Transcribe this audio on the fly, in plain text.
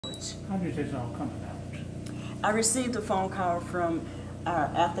College. How did this all come about? I received a phone call from our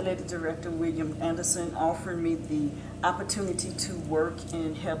athletic director, William Anderson, offering me the opportunity to work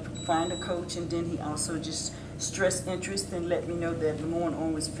and help find a coach, and then he also just stressed interest and let me know that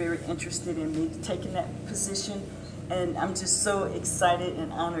LeMoyne-Owen was very interested in me taking that position. And I'm just so excited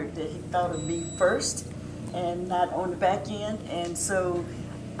and honored that he thought of me first and not on the back end. And so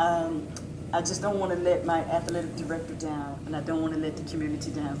I just don't want to let my athletic director down, and I don't want to let the community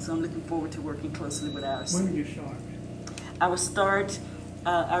down. So I'm looking forward to working closely with our When did you start?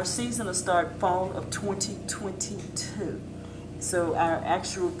 Our season will start fall of 2022. So our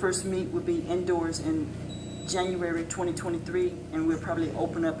actual first meet will be indoors in January 2023, and we'll probably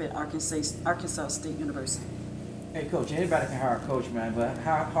open up at Arkansas State University. Hey, Coach, anybody can hire a coach, man, but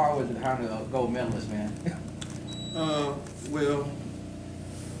how hard was it to hire a gold medalist, man? Well,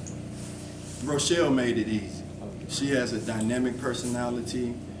 Rochelle made it easy. She has a dynamic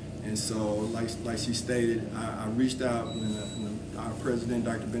personality, and so, like she stated, I reached out when our president,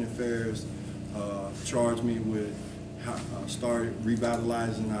 Dr. Bennett Ferris, charged me with started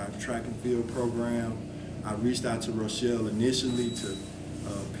revitalizing our track and field program. I reached out to Rochelle initially to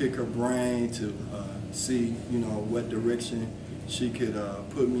pick her brain, to see, what direction she could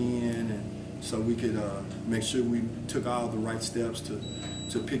put me in, and so we could make sure we took all the right steps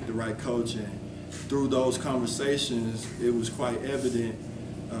to pick the right coach. And through those conversations, it was quite evident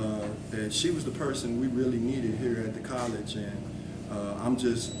that she was the person we really needed here at the college. And I'm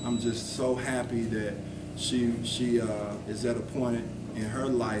just so happy that she is at a point in her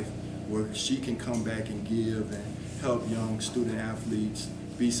life where she can come back and give and help young student athletes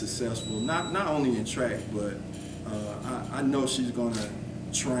be successful, not only in track, but I know she's going to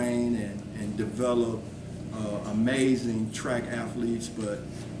train and develop amazing track athletes, but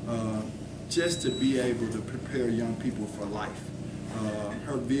just to be able to prepare young people for life.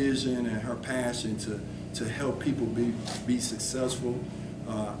 Her vision and her passion to help people be successful,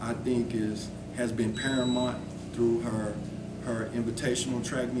 I think has been paramount through her invitational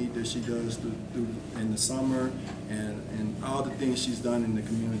track meet that she does in the summer, and all the things she's done in the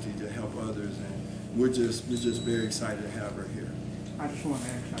community to help others. And we're just very excited to have her here. I just want to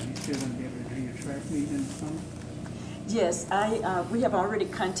ask, are you still going to be able to do your track meet in the summer? Yes, we have already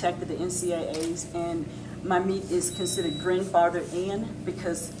contacted the NCAAs, and my meet is considered grandfathered in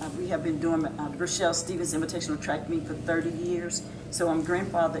because we have been doing Rochelle Stevens Invitational Track Meet for 30 years. So I'm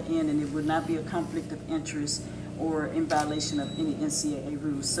grandfathered in, and it would not be a conflict of interest or in violation of any NCAA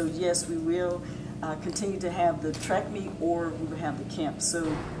rules. So yes, we will continue to have the track meet, or we will have the camp.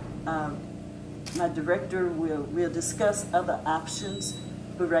 So my director will discuss other options,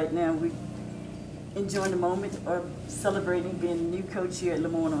 but right now we enjoying the moment of celebrating being a new coach here at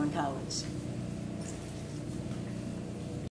LeMoyne-Owen College.